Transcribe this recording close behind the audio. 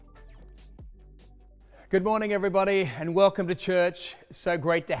Good morning, everybody, and welcome to church. So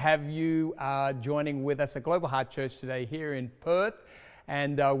great to have you joining with us at Global Heart Church today here in Perth.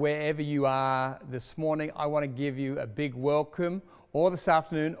 And wherever you are this morning, I want to give you a big welcome, or this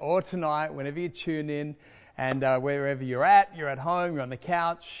afternoon, or tonight, whenever you tune in. And wherever you're at home, you're on the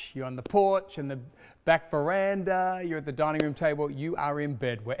couch, you're on the porch, in the back veranda, you're at the dining room table, you are in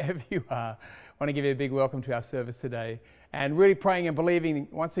bed, wherever you are. I want to give you a big welcome to our service today. And really praying and believing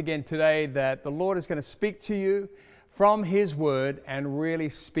once again today that the Lord is going to speak to you from His Word and really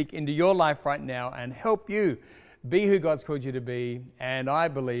speak into your life right now and help you be who God's called you to be. And I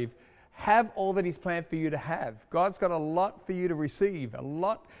believe have all that He's planned for you to have. God's got a lot for you to receive, a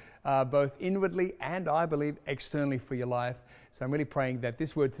lot both inwardly and I believe externally for your life. So I'm really praying that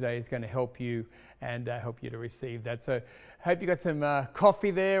this word today is going to help you and help you to receive that. So I hope you got some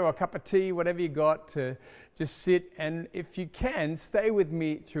coffee there or a cup of tea, whatever you got to just sit. And if you can, stay with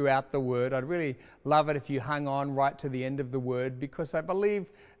me throughout the word. I'd really love it if you hung on right to the end of the word, because I believe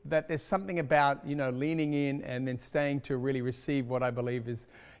that there's something about, leaning in and then staying to really receive what I believe is,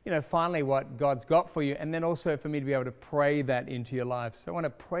 finally what God's got for you. And then also for me to be able to pray that into your life. So I want to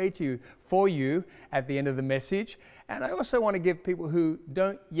pray for you at the end of the message. And I also want to give people who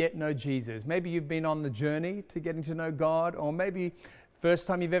don't yet know Jesus. Maybe you've been on the journey to getting to know God, or maybe first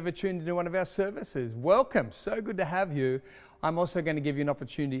time you've ever tuned into one of our services. Welcome. So good to have you. I'm also going to give you an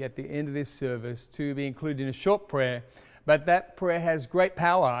opportunity at the end of this service to be included in a short prayer. But that prayer has great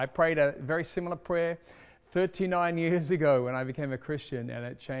power. I prayed a very similar prayer 39 years ago when I became a Christian, and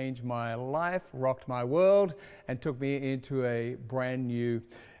it changed my life, rocked my world, and took me into a brand new,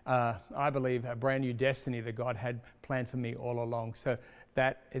 I believe, a brand new destiny that God had planned for me all along. So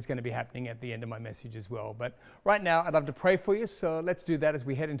that is going to be happening at the end of my message as well. But right now, I'd love to pray for you. So let's do that as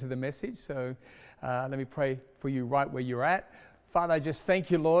we head into the message. So let me pray for you right where you're at. Father, I just thank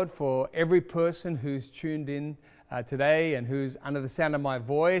you, Lord, for every person who's tuned in today and who's under the sound of my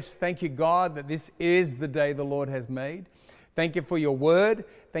voice. Thank you, God, that this is the day the Lord has made. Thank you for your word.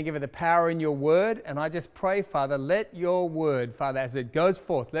 Thank you for the power in your word. And I just pray, Father, let your word, Father, as it goes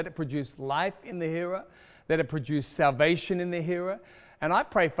forth, let it produce life in the hearer. Let it produce salvation in the hearer. And I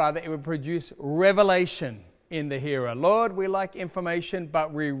pray, Father, it would produce revelation in the hearer. Lord, we like information,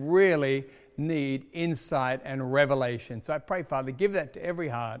 but we really need insight and revelation. So I pray, Father, give that to every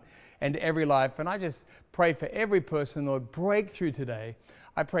heart and every life. And I just pray for every person, Lord, breakthrough today.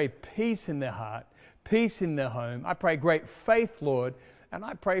 I pray peace in their heart, peace in their home. I pray great faith, Lord. And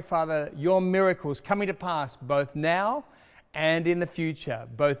I pray, Father, your miracles coming to pass both now and in the future,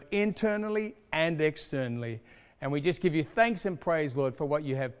 both internally and externally. And we just give you thanks and praise, Lord, for what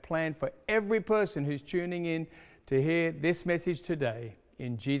you have planned for every person who's tuning in to hear this message today.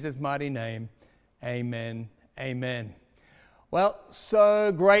 In Jesus' mighty name, amen, amen. Well,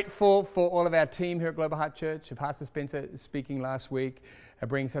 so grateful for all of our team here at Global Heart Church. Pastor Spencer speaking last week,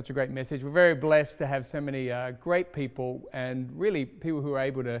 bringing such a great message. We're very blessed to have so many great people, and really people who are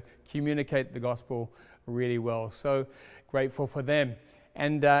able to communicate the gospel really well. So grateful for them.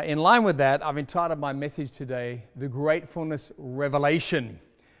 And in line with that, I've entitled my message today, The Gratefulness Revelation.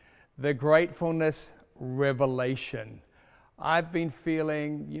 The Gratefulness Revelation. I've been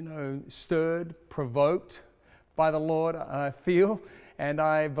feeling, stirred, provoked by the Lord, I feel. And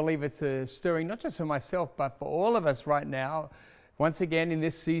I believe it's a stirring, not just for myself, but for all of us right now, once again in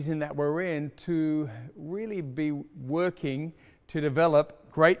this season that we're in, to really be working to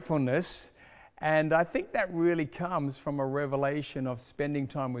develop gratefulness. And I think that really comes from a revelation of spending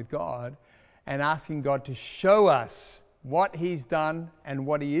time with God and asking God to show us what He's done and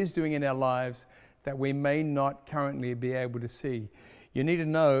what He is doing in our lives that we may not currently be able to see. You need to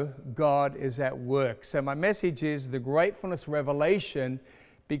know God is at work. So my message is the gratefulness revelation,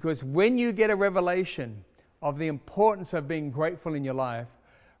 because when you get a revelation of the importance of being grateful in your life,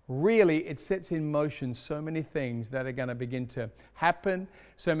 really it sets in motion so many things that are going to begin to happen,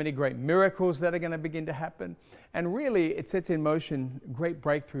 so many great miracles that are going to begin to happen, and really it sets in motion great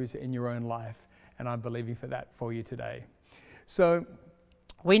breakthroughs in your own life, and I'm believing for that for you today. So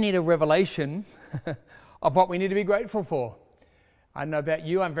we need a revelation of what we need to be grateful for. I don't know about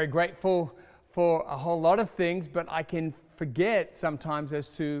you, I'm very grateful for a whole lot of things, but I can forget sometimes as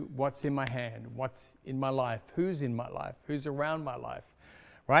to what's in my hand, what's in my life, who's in my life, who's around my life.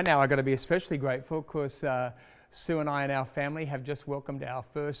 Right now, I've got to be especially grateful because Sue and I and our family have just welcomed our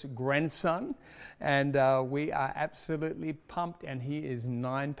first grandson, and we are absolutely pumped, and he is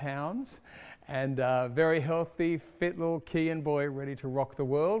 9 pounds, and very healthy, fit little Kian boy ready to rock the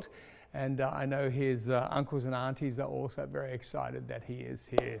world. And I know his uncles and aunties are also very excited that he is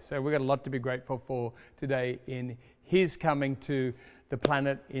here. So we've got a lot to be grateful for today in his coming to the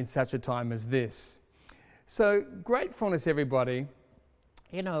planet in such a time as this. So gratefulness, everybody,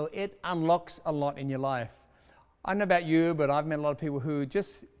 it unlocks a lot in your life. I don't know about you, but I've met a lot of people who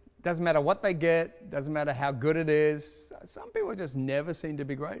just, doesn't matter what they get, doesn't matter how good it is, some people just never seem to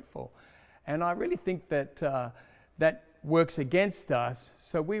be grateful. And I really think that that works against us.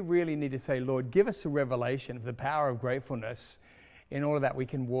 So we really need to say, Lord, give us a revelation of the power of gratefulness in order that we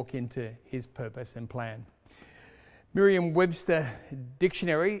can walk into his purpose and plan. Merriam-Webster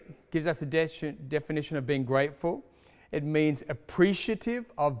Dictionary gives us a definition of being grateful. It means appreciative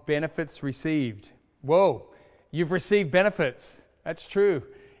of benefits received. Whoa, you've received benefits. That's true.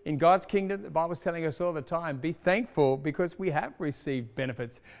 In God's kingdom, the Bible's telling us all the time, be thankful because we have received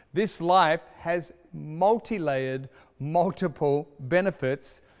benefits. This life has multi-layered, multiple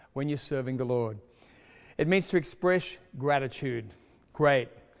benefits when you're serving the Lord. It means to express gratitude. Great.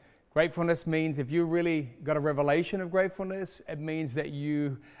 Gratefulness means if you really got a revelation of gratefulness, it means that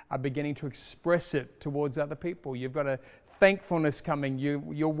you are beginning to express it towards other people. You've got a thankfulness coming.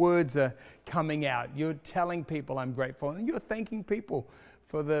 Your words are coming out. You're telling people I'm grateful, and you're thanking people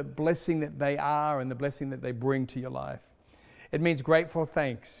for the blessing that they are and the blessing that they bring to your life. It means grateful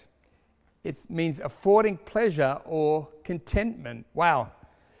thanks. It means affording pleasure or contentment. Wow.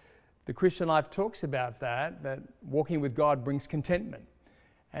 The Christian life talks about that walking with God brings contentment.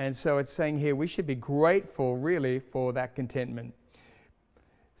 And so it's saying here we should be grateful really for that contentment.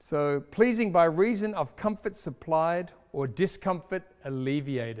 So pleasing by reason of comfort supplied or discomfort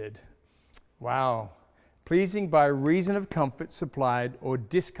alleviated. Wow. Pleasing by reason of comfort supplied or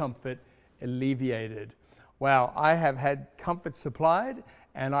discomfort alleviated. Wow, I have had comfort supplied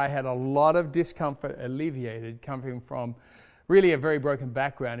and I had a lot of discomfort alleviated coming from really a very broken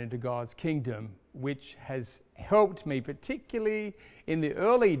background into God's kingdom, which has helped me, particularly in the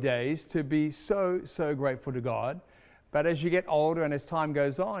early days, to be so grateful to God. But as you get older and as time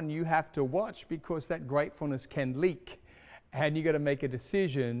goes on, you have to watch because that gratefulness can leak. And you got to make a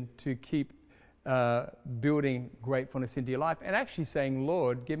decision to keep building gratefulness into your life and actually saying,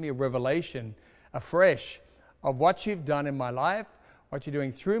 Lord, give me a revelation afresh of what you've done in my life, what you're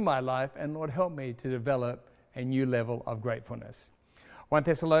doing through my life, and Lord, help me to develop a new level of gratefulness. 1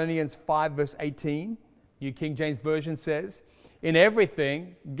 Thessalonians 5 verse 18, New King James Version says, in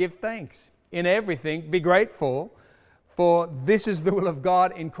everything give thanks. In everything be grateful, for this is the will of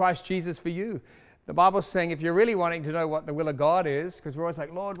God in Christ Jesus for you. The Bible's saying if you're really wanting to know what the will of God is, because we're always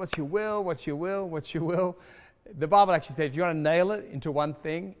like, Lord, what's your will? What's your will? What's your will? The Bible actually says if you want to nail it into one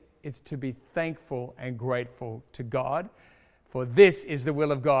thing, it's to be thankful and grateful to God, for this is the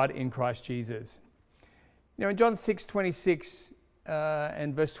will of God in Christ Jesus. In John 6:26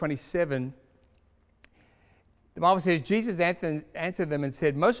 and verse 27, the Bible says, Jesus answered them and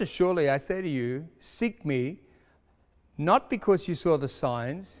said, most assuredly I say to you, seek me, not because you saw the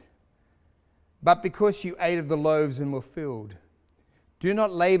signs, but because you ate of the loaves and were filled. Do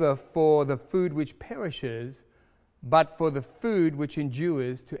not labor for the food which perishes, but for the food which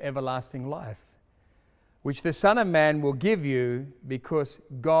endures to everlasting life, which the Son of Man will give you, because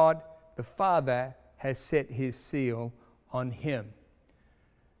God the Father has set his seal on him.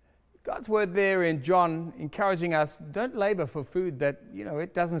 God's word there in John encouraging us, don't labor for food that,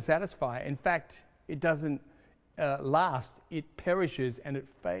 it doesn't satisfy. In fact, it doesn't last. It perishes and it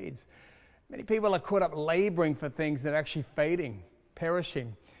fades. Many people are caught up laboring for things that are actually fading,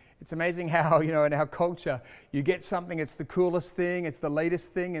 perishing. It's amazing how, in our culture, you get something, it's the coolest thing, it's the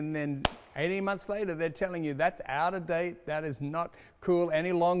latest thing, and then 18 months later, they're telling you that's out of date, that is not cool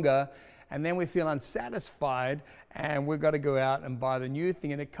any longer. And then we feel unsatisfied and we've got to go out and buy the new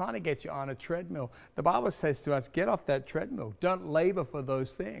thing, and it kind of gets you on a treadmill. The Bible says to us, get off that treadmill. Don't labor for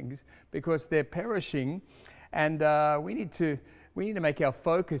those things because they're perishing, and we need to make our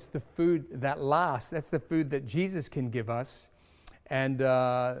focus the food that lasts. That's the food that Jesus can give us, and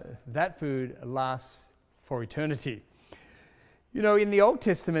that food lasts for eternity. In the Old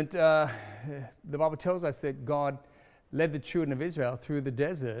Testament, the Bible tells us that God led the children of Israel through the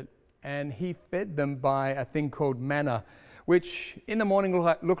desert, and he fed them by a thing called manna, which in the morning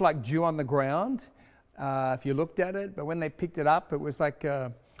looked like dew on the ground if you looked at it. But when they picked it up, it was like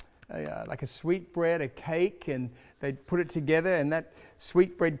a sweet bread, a cake, and they'd put it together, and that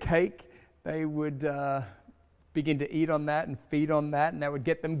sweet bread cake, they would begin to eat on that and feed on that, and that would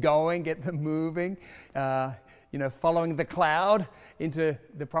get them going, get them moving, following the cloud into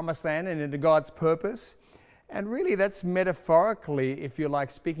the promised land and into God's purpose. And really that's metaphorically, if you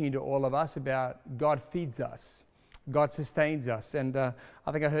like, speaking to all of us about God feeds us, God sustains us. And I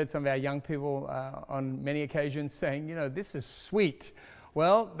think I heard some of our young people on many occasions saying, this is sweet.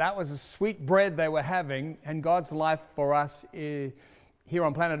 Well, that was a sweet bread they were having, and God's life for us is here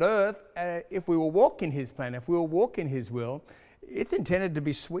on planet Earth, if we will walk in His plan, if we will walk in His will, it's intended to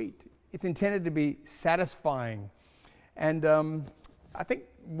be sweet. It's intended to be satisfying. And I think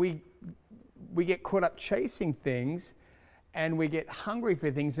we get caught up chasing things, and we get hungry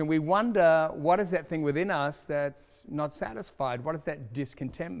for things, and we wonder, what is that thing within us that's not satisfied? What is that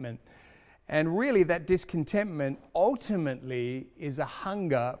discontentment? And really, that discontentment ultimately is a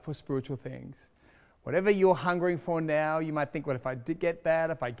hunger for spiritual things. Whatever you're hungering for now, you might think, well, if I did get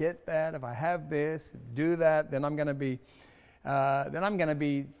that, if I get that, if I have this, do that, then I'm going to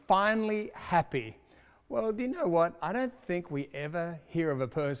be finally happy. Well, do you know what? I don't think we ever hear of a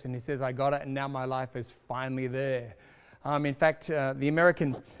person who says, I got it and now my life is finally there. In fact, the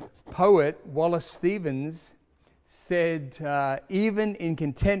American poet Wallace Stevens said, even in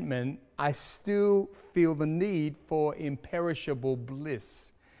contentment, I still feel the need for imperishable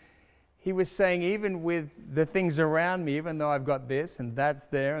bliss. He was saying, even with the things around me, even though I've got this and that's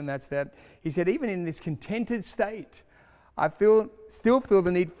there and that's that, he said, even in this contented state, I still feel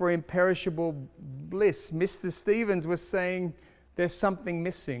the need for imperishable bliss. Mr. Stevens was saying, there's something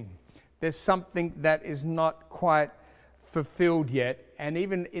missing. There's something that is not quite fulfilled yet, and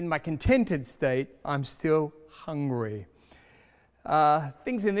even in my contented state, I'm still hungry.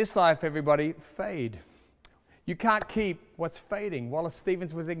 Things in this life, everybody, fade. You can't keep what's fading. Wallace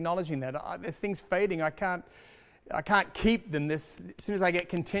Stevens was acknowledging that. There's things fading. I can't keep them. As soon as I get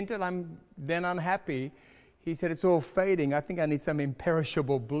contented, I'm then unhappy. He said, it's all fading. I think I need some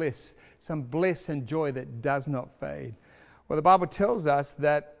imperishable bliss, some bliss and joy that does not fade. Well, the Bible tells us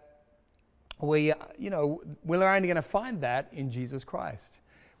that we're only going to find that in Jesus Christ.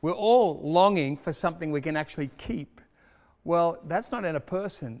 We're all longing for something we can actually keep. Well, that's not in a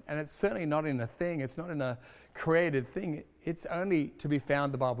person, and it's certainly not in a thing. It's not in a created thing. It's only to be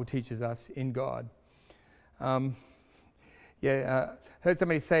found, the Bible teaches us, in God. Heard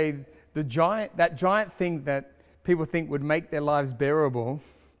somebody say, that giant thing that people think would make their lives bearable,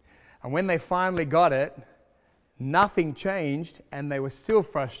 and when they finally got it, nothing changed, and they were still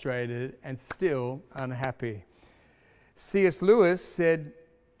frustrated and still unhappy. C.S. Lewis said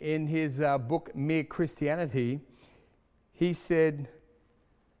in his book, Mere Christianity, he said,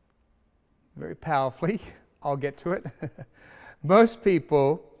 very powerfully, I'll get to it, most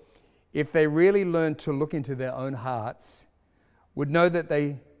people, if they really learned to look into their own hearts, would know that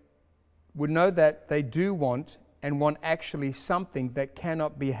they do want actually something that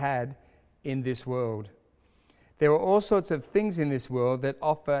cannot be had in this world. There are all sorts of things in this world that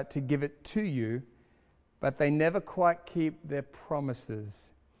offer to give it to you, but they never quite keep their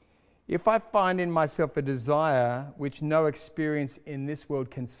promises. If I find in myself a desire which no experience in this world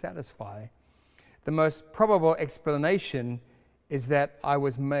can satisfy, the most probable explanation is that I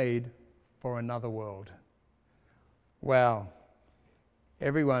was made for another world. Wow.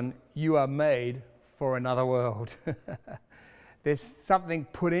 Everyone, you are made for another world. There's something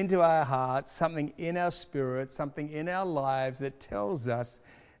put into our hearts, something in our spirit, something in our lives that tells us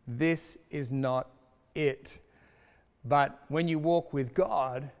this is not it. But when you walk with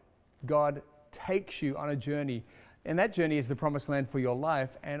God, God takes you on a journey. And that journey is the promised land for your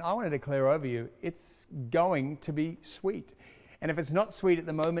life. And I want to declare over you, it's going to be sweet. And if it's not sweet at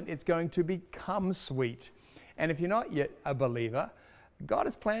the moment, it's going to become sweet. And if you're not yet a believer, God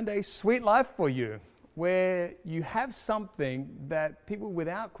has planned a sweet life for you, where you have something that people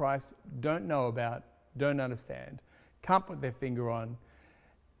without Christ don't know about, don't understand, can't put their finger on,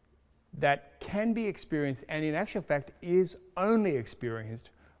 that can be experienced, and in actual fact is only experienced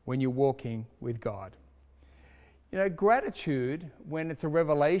when you're walking with God. You know, gratitude, when it's a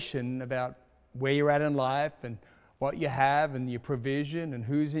revelation about where you're at in life and what you have and your provision and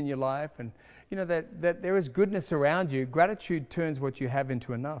who's in your life, and you know that there is goodness around you, gratitude turns what you have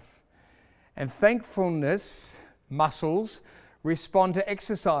into enough. And thankfulness muscles respond to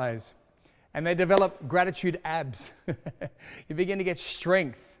exercise, and they develop gratitude abs. You begin to get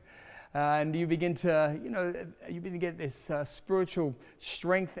strength, and you begin to get this spiritual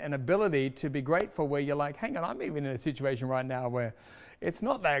strength and ability to be grateful, where you're like, hang on, I'm even in a situation right now where it's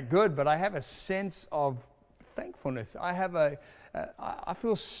not that good, but I have a sense of thankfulness. I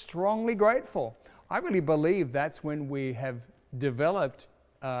feel strongly grateful. I really believe that's when we have developed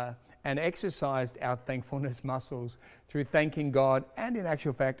and exercised our thankfulness muscles through thanking God and, in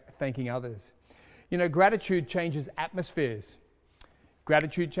actual fact, thanking others. You know, gratitude changes atmospheres.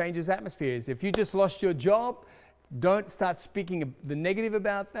 Gratitude changes atmospheres. If you just lost your job, don't start speaking the negative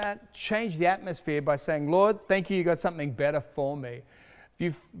about that. Change the atmosphere by saying, Lord, thank you got something better for me. If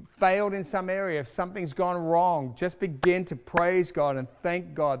you've failed in some area, if something's gone wrong, just begin to praise God and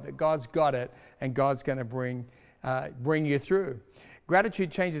thank God that God's got it and God's going to bring you through.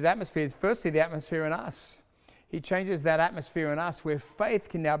 gratitude changes atmospheres. Firstly, the atmosphere in us. He changes that atmosphere in us where faith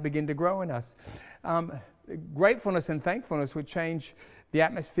can now begin to grow in us. Gratefulness and thankfulness would change the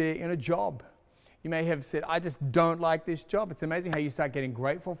atmosphere in a job. You may have said, I just don't like this job. It's amazing how you start getting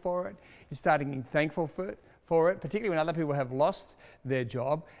grateful for it. You start getting thankful for it, particularly when other people have lost their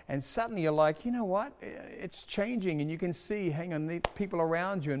job. And suddenly you're like, you know what? It's changing. And you can see, hang on, the people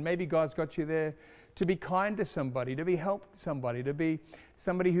around you. And maybe God's got you there to be kind to somebody, to be help somebody, to be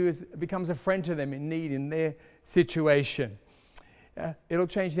somebody who becomes a friend to them in need in their situation. It'll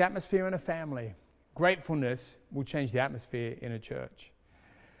change the atmosphere in a family. Gratefulness will change the atmosphere in a church.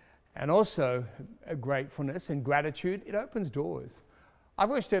 And also, gratefulness and gratitude, it opens doors. I've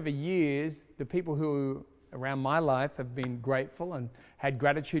watched over years the people who around my life have been grateful and had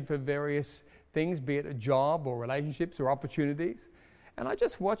gratitude for various things, be it a job or relationships or opportunities. And I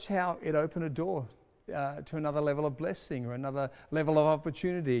just watched how it opened a door to another level of blessing or another level of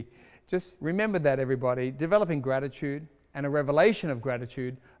opportunity. Just remember that, everybody. Developing gratitude and a revelation of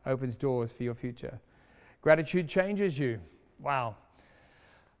gratitude opens doors for your future. Gratitude changes you. Wow.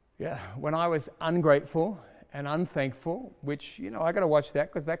 Yeah, when I was ungrateful and unthankful, which, I got to watch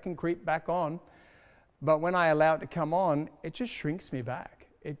that because that can creep back on. But when I allow it to come on, it just shrinks me back.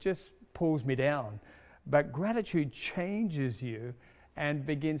 It just pulls me down. But gratitude changes you and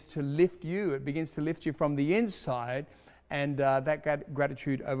begins to lift you. It begins to lift you from the inside, and that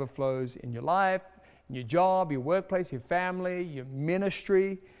gratitude overflows in your life, in your job, your workplace, your family, your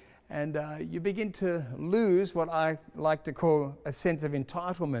ministry, and you begin to lose what I like to call a sense of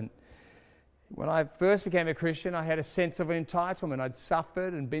entitlement. When I first became a Christian, I had a sense of entitlement. I'd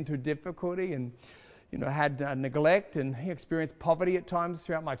suffered and been through difficulty and had neglect and experienced poverty at times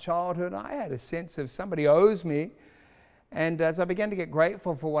throughout my childhood. I had a sense of somebody owes me. And as I began to get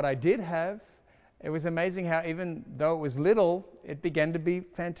grateful for what I did have, it was amazing how even though it was little, it began to be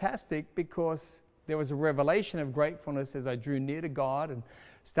fantastic because there was a revelation of gratefulness as I drew near to God and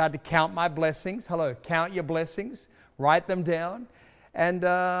started to count my blessings. Hello, count your blessings, write them down. And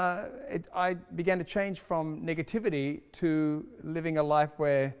I began to change from negativity to living a life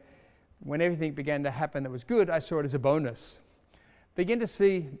where when everything began to happen that was good, I saw it as a bonus. Begin to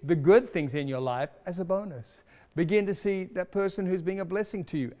see the good things in your life as a bonus. Begin to see that person who's being a blessing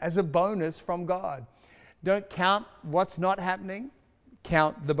to you as a bonus from God. Don't count what's not happening.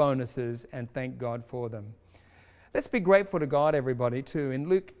 Count the bonuses and thank God for them. Let's be grateful to God, everybody, too. In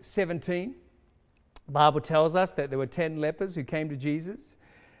Luke 17, the Bible tells us that there were 10 lepers who came to Jesus,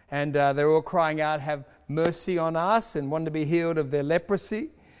 and they were all crying out, have mercy on us, and wanted to be healed of their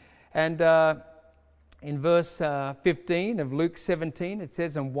leprosy. And in verse 15 of Luke 17, it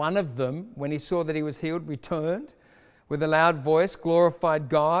says, and one of them, when he saw that he was healed, returned with a loud voice, glorified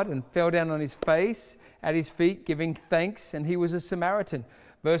God, and fell down on his face at his feet, giving thanks, and he was a Samaritan.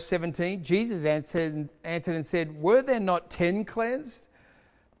 Verse 17, Jesus answered and said, were there not 10 cleansed?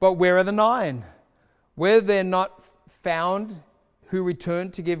 But where are the 9? Were there not found who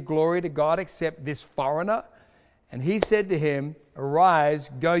returned to give glory to God except this foreigner? And he said to him,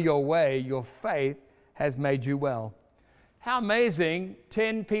 arise, go your way, your faith has made you well. How amazing,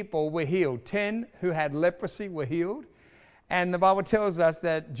 10 people were healed. 10 who had leprosy were healed. And the Bible tells us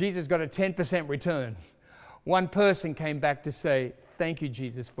that Jesus got a 10% return. One person came back to say, thank you,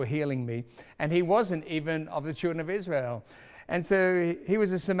 Jesus, for healing me. And he wasn't even of the children of Israel. And so he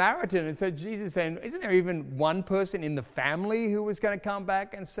was a Samaritan. And so Jesus saying, isn't there even one person in the family who was going to come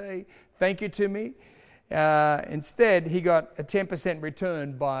back and say, thank you to me? Instead, he got a 10%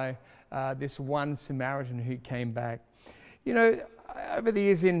 return by this one Samaritan who came back. Over the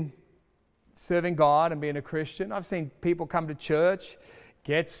years in serving God and being a Christian, I've seen people come to church,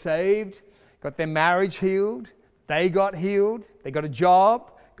 get saved, got their marriage healed, they got healed, they got a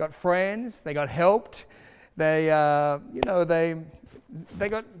job, got friends, they got helped, they got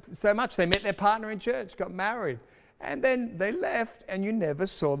so much, they met their partner in church, got married, and then they left and you never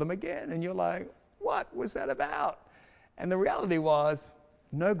saw them again. And you're like, what was that about? And the reality was,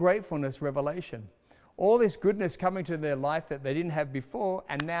 no gratefulness revelation. All this goodness coming to their life that they didn't have before,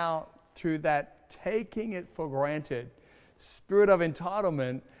 and now through that taking it for granted, spirit of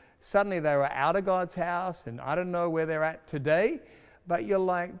entitlement, suddenly they were out of God's house, and I don't know where they're at today, but you're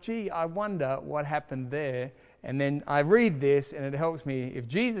like, gee, I wonder what happened there. And then I read this, and it helps me. If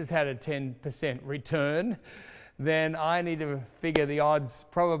Jesus had a 10% return, then I need to figure the odds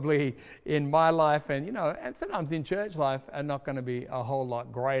probably in my life and sometimes in church life are not going to be a whole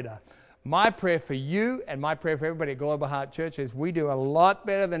lot greater. My prayer for you and my prayer for everybody at Global Heart Church is we do a lot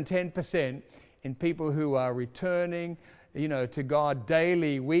better than 10% in people who are returning, to God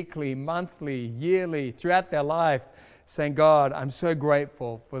daily, weekly, monthly, yearly, throughout their life, saying, God, I'm so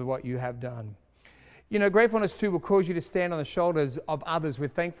grateful for what you have done. You know, gratefulness too will cause you to stand on the shoulders of others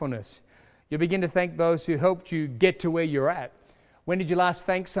with thankfulness. You begin to thank those who helped you get to where you're at. When did you last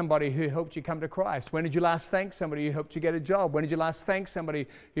thank somebody who helped you come to Christ? When did you last thank somebody who helped you get a job? When did you last thank somebody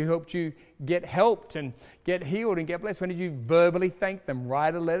who helped you get helped and get healed and get blessed? When did you verbally thank them?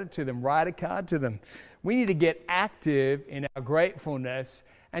 Write a letter to them, write a card to them. We need to get active in our gratefulness,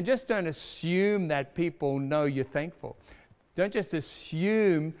 and just don't assume that people know you're thankful. Don't just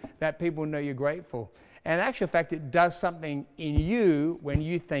assume that people know you're grateful. And in actual fact, it does something in you when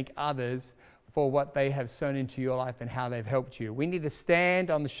you thank others for what they have sown into your life and how they've helped you. We need to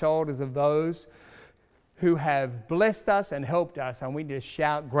stand on the shoulders of those who have blessed us and helped us, and we need to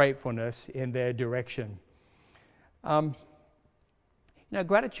shout gratefulness in their direction.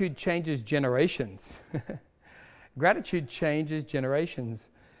 Gratitude changes generations. Gratitude changes generations.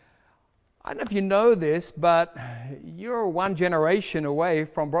 I don't know if you know this, but you're one generation away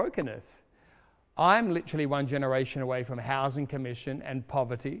from brokenness. I'm literally one generation away from housing commission and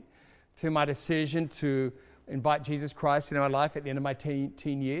poverty, to my decision to invite Jesus Christ into my life at the end of my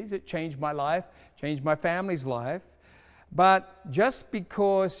teen years. It changed my life, changed my family's life. But just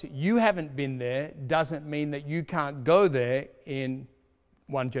because you haven't been there doesn't mean that you can't go there in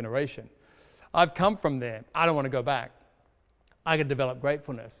one generation. I've come from there. I don't want to go back. I can develop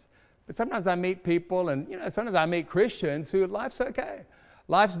gratefulness. But sometimes I meet people, and sometimes I meet Christians who life's okay.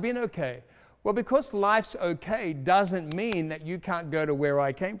 Life's been okay. Well, because life's okay doesn't mean that you can't go to where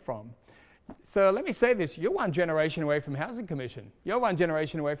I came from. So let me say this, you're one generation away from housing commission. You're one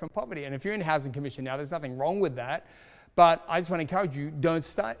generation away from poverty. And if you're in housing commission now, there's nothing wrong with that. But I just want to encourage you, don't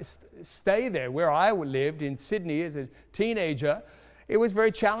stay there. Where I lived in Sydney as a teenager, it was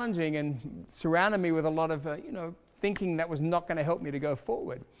very challenging and surrounded me with a lot of, thinking that was not going to help me to go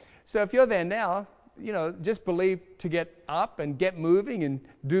forward. So if you're there now, just believe to get up and get moving and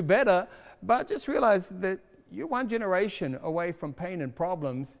do better. But just realize that you're one generation away from pain and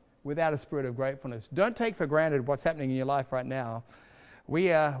problems without a spirit of gratefulness. Don't take for granted what's happening in your life right now.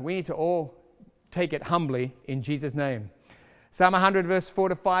 We need to all take it humbly in Jesus' name. Psalm 100 verse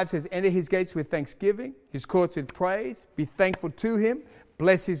 4-5 says, enter his gates with thanksgiving, his courts with praise. Be thankful to him.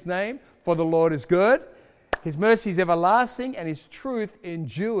 Bless his name, for the Lord is good. His mercy is everlasting, and his truth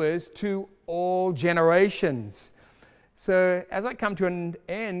endures to all generations. So as I come to an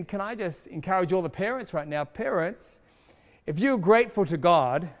end, can I just encourage all the parents right now? Parents, if you're grateful to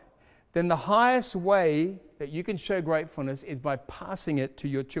God, then the highest way that you can show gratefulness is by passing it to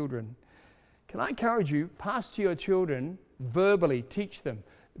your children. Can I encourage you, pass to your children, verbally teach them,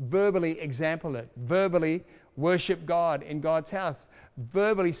 verbally example it, verbally worship God in God's house,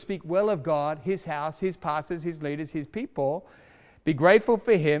 verbally speak well of God, his house, his pastors, his leaders, his people. Be grateful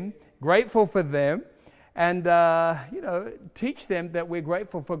for him, grateful for them, and teach them that we're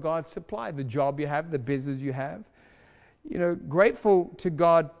grateful for God's supply, the job you have, the business you have. Grateful to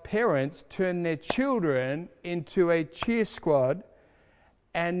God parents turn their children into a cheer squad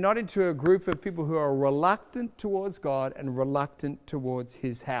and not into a group of people who are reluctant towards God and reluctant towards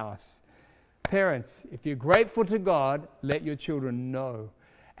his house. Parents, if you're grateful to God, let your children know.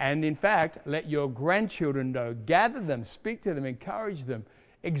 And in fact, let your grandchildren know. Gather them, speak to them, encourage them,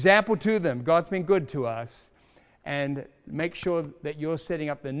 example to them. God's been good to us. And make sure that you're setting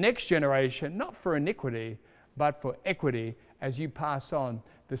up the next generation, not for iniquity, but for equity, as you pass on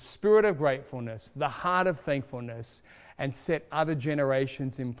the spirit of gratefulness, the heart of thankfulness, and set other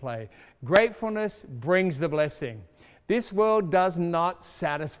generations in play. Gratefulness brings the blessing. This world does not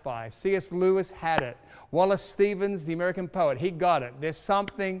satisfy. C.S. Lewis had it. Wallace Stevens, the American poet, he got it. There's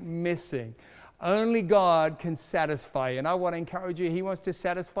something missing. Only God can satisfy you. And I want to encourage you, he wants to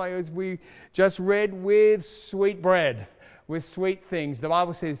satisfy you, as we just read, with sweet bread, with sweet things. The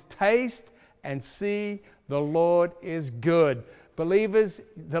Bible says, taste and see the Lord is good. Believers,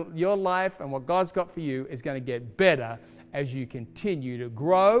 your life and what God's got for you is going to get better as you continue to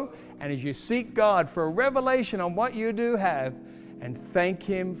grow and as you seek God for a revelation on what you do have, and thank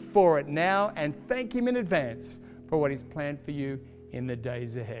him for it now and thank him in advance for what he's planned for you in the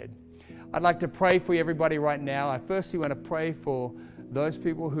days ahead. I'd like to pray for everybody right now. I firstly want to pray for those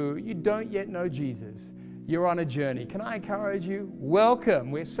people who you don't yet know Jesus. You're on a journey. Can I encourage you?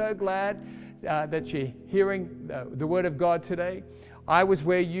 Welcome. We're so glad that you're hearing the Word of God today. I was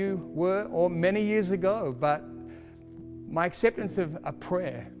where you were many years ago, but my acceptance of a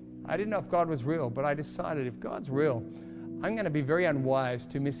prayer, I didn't know if God was real, but I decided if God's real, I'm going to be very unwise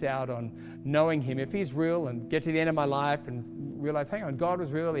to miss out on knowing him. If he's real, and get to the end of my life and realize, hang on, God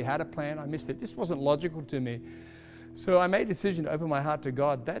was real, he had a plan, I missed it. This wasn't logical to me. So I made a decision to open my heart to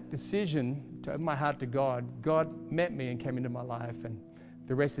God. That decision to open my heart to God, God met me and came into my life. And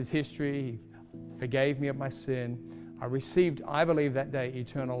the rest is history. He forgave me of my sin. I received, I believe that day,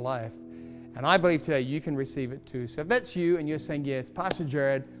 eternal life. And I believe today you can receive it too. So if that's you and you're saying, yes, Pastor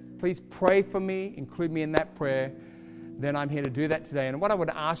Jared, please pray for me, include me in that prayer, then I'm here to do that today. And what I would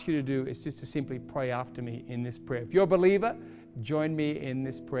ask you to do is just to simply pray after me in this prayer. If you're a believer, join me in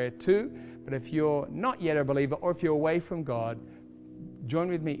this prayer too. But if you're not yet a believer, or if you're away from God, join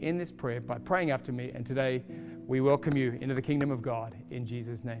with me in this prayer by praying after me. And today we welcome you into the kingdom of God in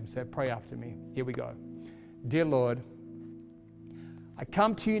Jesus' name. So pray after me. Here we go. Dear Lord, I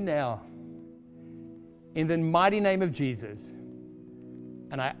come to you now in the mighty name of Jesus.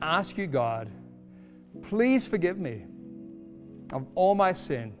 And I ask you, God, please forgive me of all my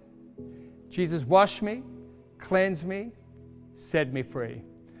sin. Jesus, wash me, cleanse me, set me free.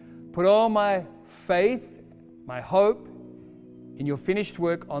 Put all my faith, my hope in your finished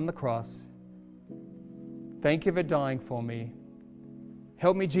work on the cross. Thank you for dying for me.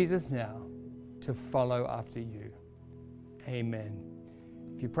 Help me, Jesus, now to follow after you. Amen.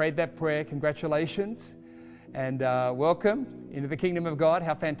 If you prayed that prayer, congratulations and welcome into the kingdom of God.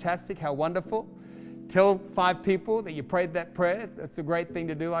 How fantastic, how wonderful. Tell 5 people that you prayed that prayer. That's a great thing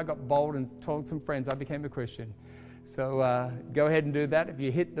to do. I got bold and told some friends I became a Christian. So go ahead and do that. If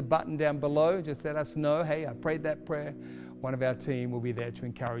you hit the button down below, just let us know, hey, I prayed that prayer. One of our team will be there to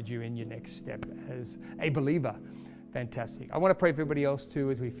encourage you in your next step as a believer. Fantastic. I want to pray for everybody else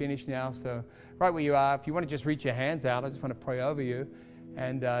too as we finish now. So right where you are, if you want to just reach your hands out, I just want to pray over you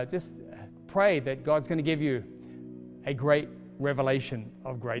and just pray that God's going to give you a great revelation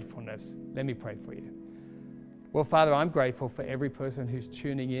of gratefulness. Let me pray for you. Well, Father, I'm grateful for every person who's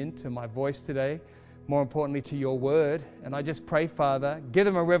tuning in to my voice today, more importantly to your word. And I just pray, Father, give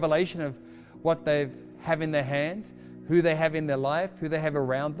them a revelation of what they have in their hand, who they have in their life, who they have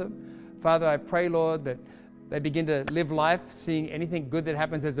around them. Father, I pray, Lord, that they begin to live life seeing anything good that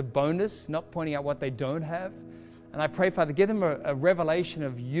happens as a bonus, not pointing out what they don't have. And I pray, Father, give them a revelation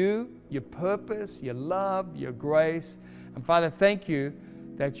of you, your purpose, your love, your grace. And Father, thank you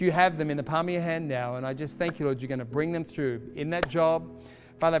that you have them in the palm of your hand now. And I just thank you, Lord, you're going to bring them through in that job.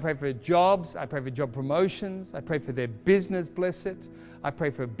 Father, I pray for jobs. I pray for job promotions. I pray for their business, bless it. I pray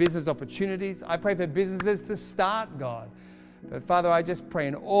for business opportunities. I pray for businesses to start, God. But Father, I just pray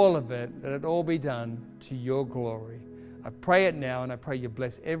in all of it that it all be done to your glory. I pray it now, and I pray you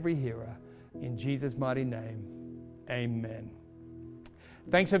bless every hearer. In Jesus' mighty name, amen.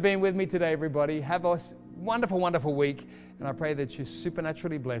 Thanks for being with me today, everybody. Have a wonderful, wonderful week. And I pray that you're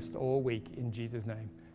supernaturally blessed all week in Jesus' name.